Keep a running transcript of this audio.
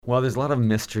Well, there's a lot of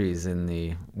mysteries in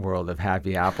the world of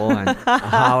Happy Apple and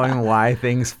how and why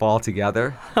things fall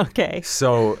together. Okay.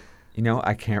 So,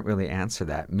 I can't really answer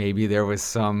that. Maybe there was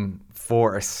some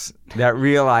force that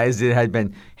realized it had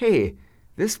been, hey,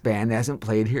 this band hasn't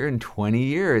played here in 20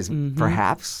 years.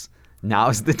 Perhaps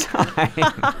now's the time.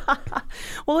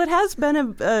 Well, it's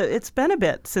been a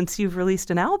bit since you've released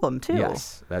an album, too.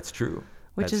 Yes, that's true.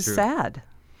 Which That's is true. sad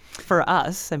for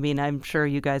us. I mean, I'm sure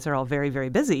you guys are all very, very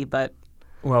busy, but...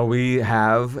 Well, we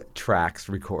have tracks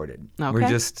recorded. Okay. We're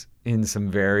just in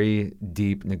some very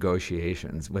deep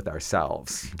negotiations with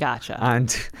ourselves. Gotcha.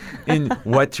 In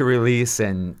what to release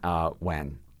and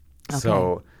when. Okay.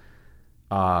 So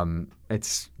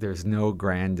there's no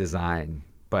grand design,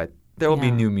 but there will be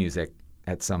new music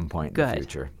at some point in the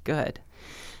future. Good.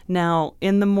 Now,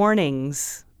 in the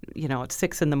mornings, at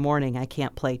 6 a.m, I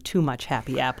can't play too much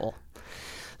Happy Apple.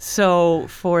 So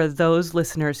for those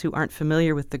listeners who aren't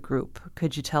familiar with the group,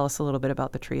 could you tell us a little bit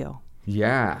about the trio?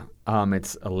 Yeah.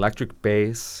 It's electric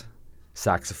bass,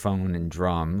 saxophone, and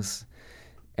drums.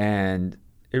 And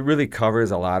it really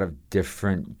covers a lot of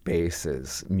different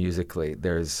bases musically.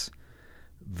 There's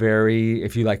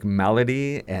if you like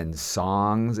melody and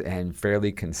songs and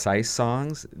fairly concise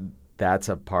songs, that's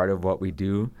a part of what we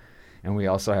do. And we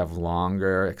also have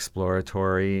longer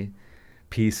exploratory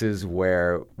pieces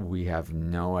where we have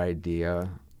no idea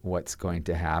what's going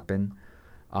to happen.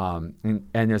 And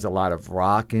there's a lot of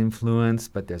rock influence,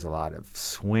 but there's a lot of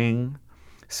swing.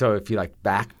 So if you like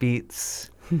backbeats,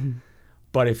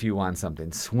 but if you want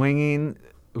something swinging,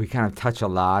 we kind of touch a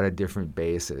lot of different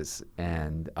bases.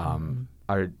 And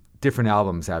our different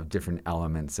albums have different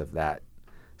elements of that.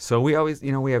 So we always,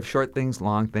 we have short things,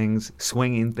 long things,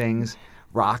 swinging things,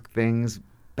 rock things,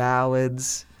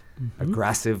 ballads,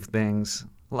 aggressive things.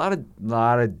 A lot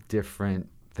of different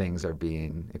things are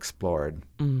being explored.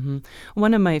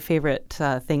 One of my favorite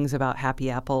things about Happy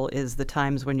Apple is the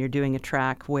times when you're doing a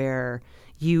track where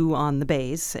you on the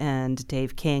bass and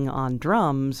Dave King on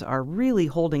drums are really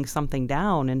holding something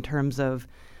down in terms of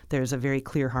there's a very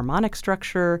clear harmonic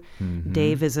structure.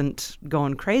 Dave isn't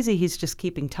going crazy. He's just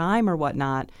keeping time or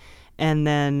whatnot. And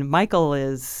then Michael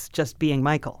is just being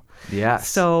Michael. Yes.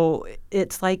 So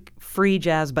it's like free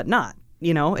jazz, but not.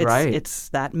 It's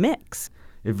that mix.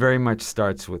 It very much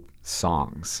starts with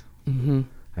songs.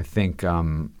 I think,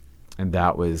 and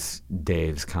that was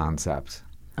Dave's concept.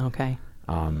 Okay.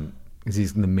 Because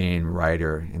he's the main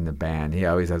writer in the band. He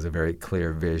always has a very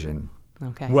clear vision.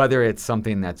 Okay. Whether it's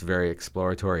something that's very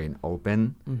exploratory and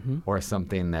open or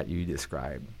something that you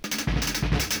describe.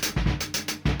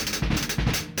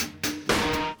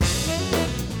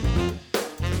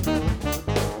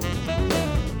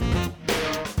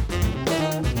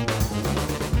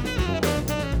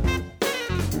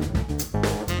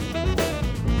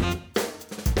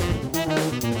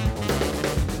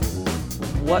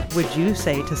 What would you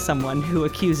say to someone who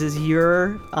accuses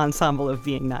your ensemble of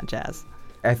being not jazz?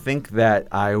 I think that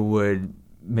I would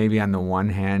maybe on the one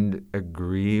hand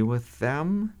agree with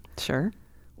them. Sure.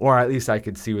 Or at least I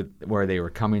could see where they were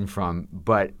coming from.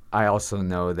 But I also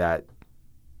know that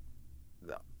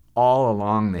all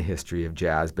along the history of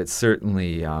jazz, but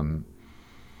certainly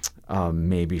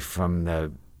maybe from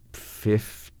the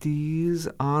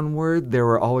 50s onward, there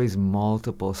were always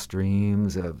multiple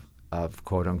streams of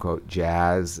quote-unquote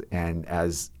jazz. And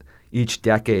as each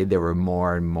decade, there were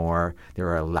more and more. There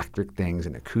were electric things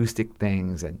and acoustic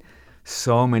things and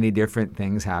so many different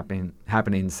things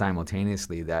happening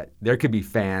simultaneously that there could be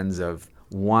fans of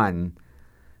one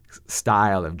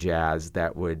style of jazz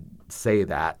that would say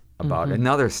that about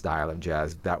another style of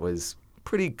jazz that was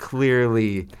pretty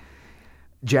clearly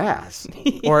jazz,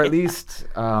 or at least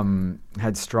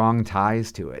had strong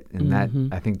ties to it. And that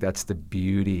I think that's the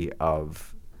beauty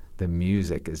of the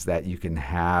music, is that you can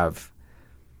have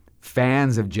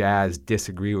fans of jazz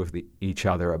disagree with each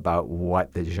other about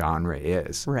what the genre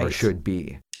is or should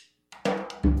be.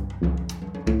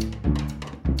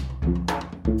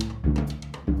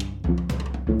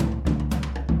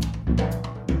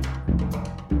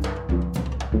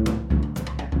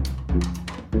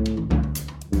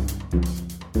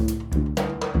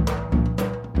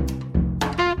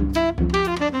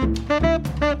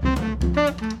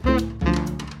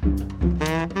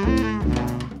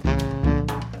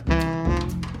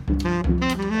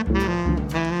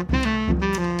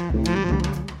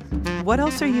 What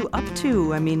else are you up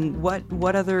to? I mean,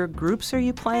 what other groups are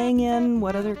you playing in?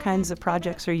 What other kinds of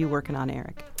projects are you working on,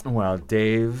 Eric? Well,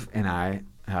 Dave and I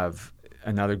have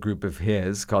another group of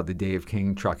his called the Dave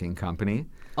King Trucking Company.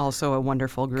 Also a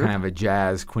wonderful group. Kind of a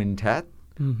jazz quintet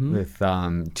with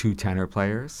two tenor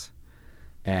players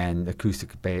and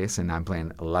acoustic bass, and I'm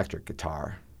playing electric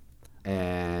guitar.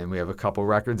 and we have a couple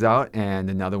records out and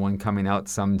another one coming out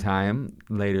sometime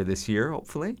later this year,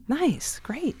 hopefully. Nice.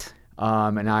 Great.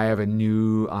 And I have a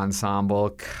new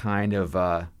ensemble kind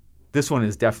of, this one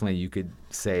is definitely, you could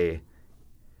say,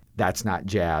 that's not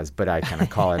jazz, but I kind of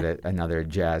call it another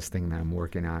jazz thing that I'm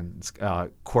working on. It's a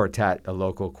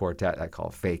local quartet I call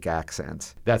Fake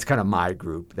Accents. That's kind of my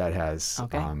group that has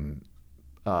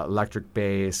electric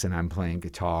bass, and I'm playing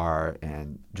guitar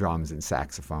and drums and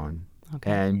saxophone.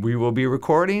 Okay. And we will be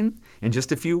recording in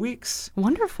just a few weeks.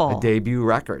 Wonderful. A debut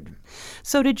record.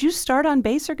 So did you start on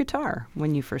bass or guitar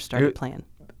when you first started playing?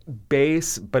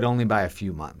 Bass, but only by a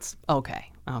few months. Okay.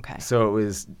 So it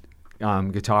was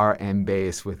guitar and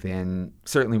bass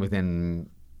certainly within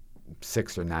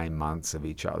 6 or 9 months of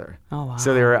each other. Oh, wow.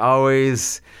 So they were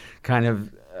always kind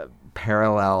of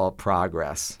parallel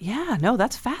progress. Yeah, no,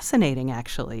 that's fascinating,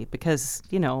 actually, because,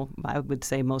 I would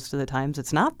say most of the times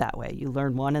it's not that way. You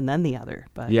learn one and then the other.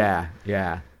 But Yeah.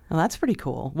 Well, that's pretty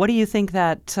cool. What do you think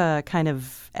that kind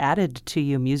of added to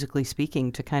you, musically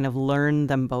speaking, to kind of learn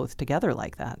them both together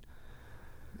like that?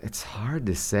 It's hard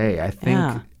to say. I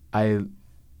think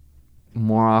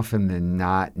more often than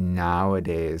not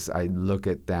nowadays, I look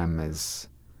at them as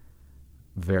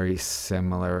very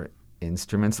similar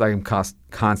instruments. Like I'm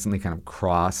constantly kind of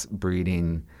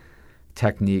cross-breeding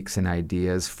techniques and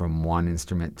ideas from one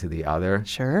instrument to the other.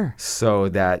 Sure. So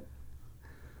that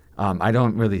I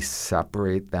don't really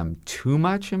separate them too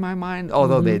much in my mind,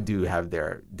 although they do have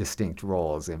their distinct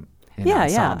roles in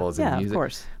ensembles and music. Of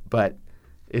course. But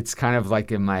it's kind of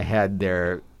like in my head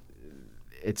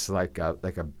it's like a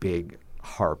big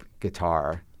harp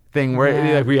guitar thing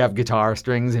where we have guitar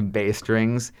strings and bass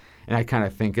strings, and I kind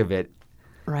of think of it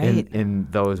in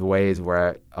those ways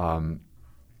where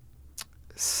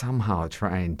somehow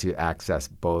trying to access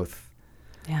both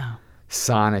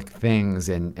sonic things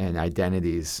and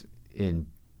identities in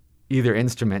either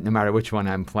instrument, no matter which one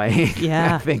I'm playing.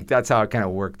 Yeah. I think that's how it kind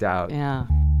of worked out. Yeah.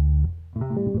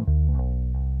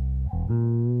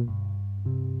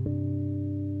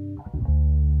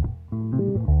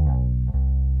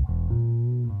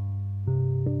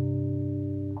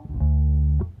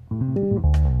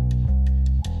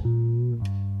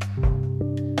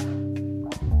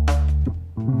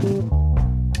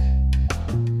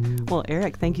 Well,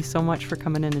 Eric, thank you so much for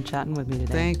coming in and chatting with me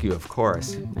today. Thank you, of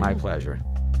course. My pleasure.